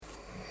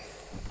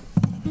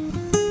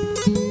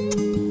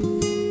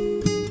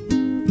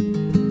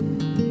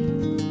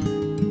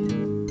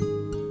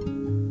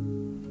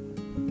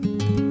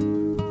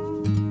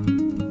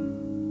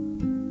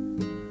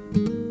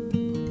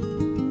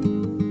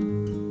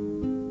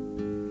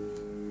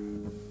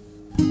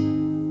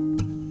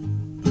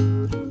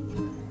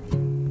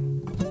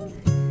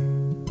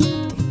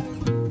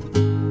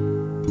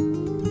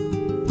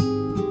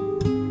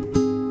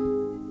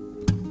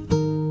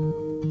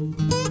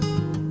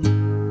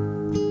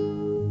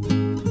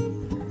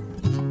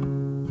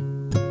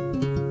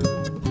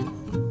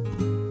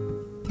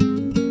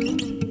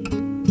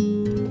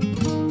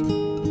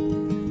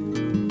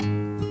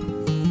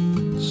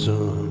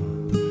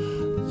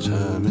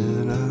Sometime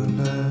in our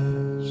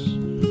lives,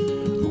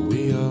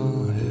 we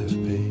all have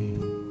pain,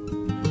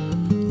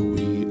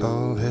 we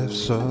all have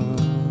sorrow.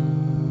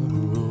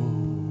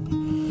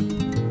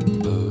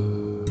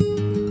 But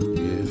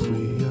if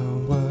we are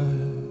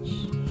wise,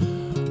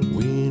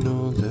 we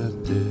know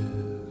that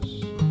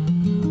there's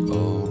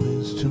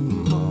always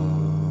tomorrow.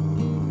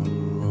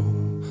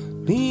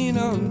 Lean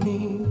on me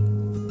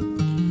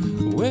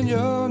when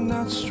you're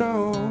not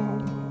strong,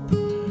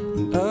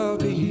 and I'll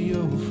be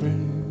your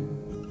friend.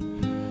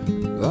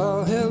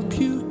 I'll help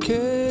you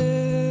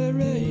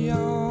carry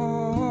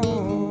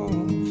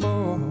on,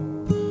 for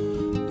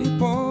it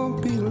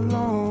won't be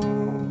long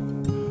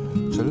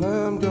till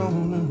I'm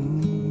gonna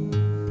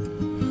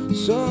need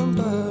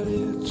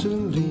somebody to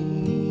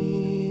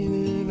lean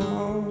it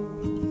on.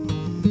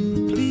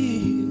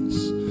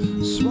 Please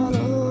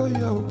swallow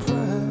your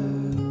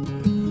pride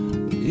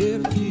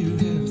if you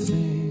have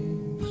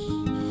things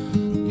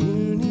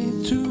you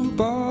need to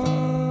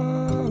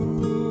borrow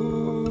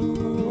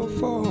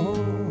for.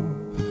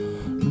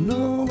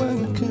 No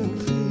one can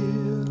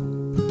feel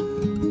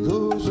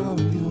those are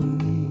your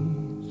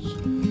needs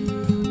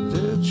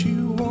that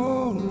you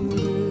won't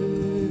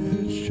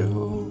let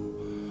show.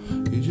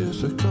 You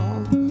just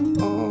call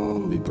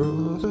on me,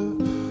 brother,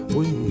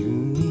 when you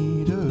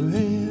need a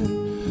hand.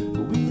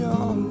 We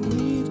all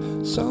need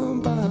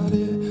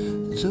somebody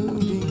to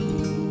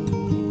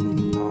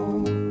lean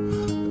on.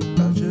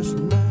 I just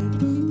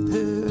might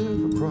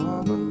have a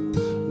problem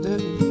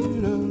that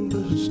you'd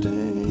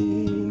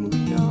understand.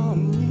 We all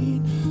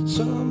need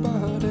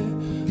somebody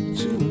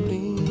to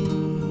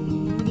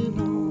lean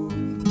on.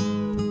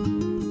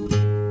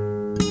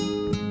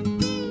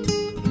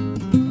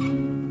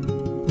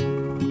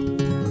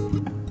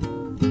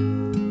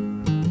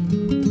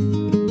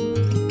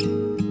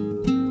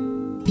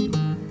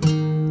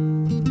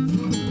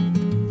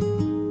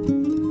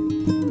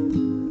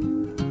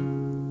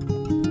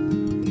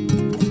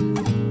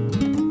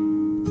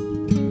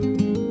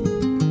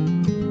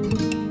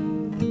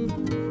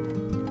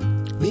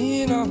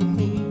 Lean on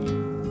me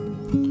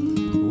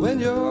when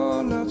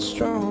you're not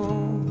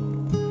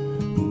strong,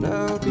 and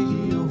I'll be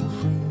your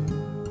friend.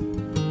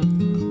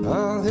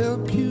 I'll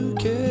help you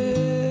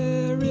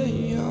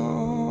carry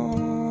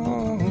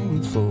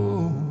on,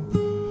 for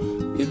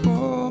it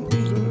won't be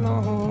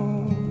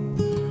long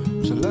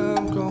till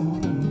I'm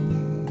gonna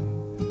need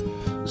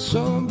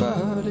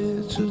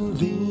somebody to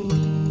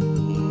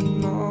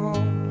lean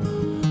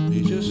on.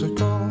 You just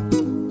call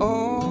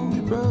on me,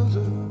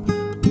 brother,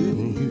 when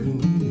you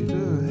need a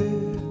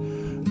hand.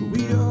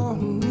 We all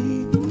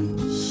need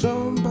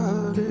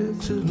somebody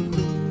to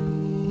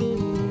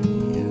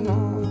lean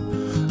on.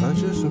 I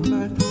just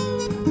might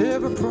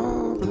have a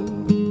problem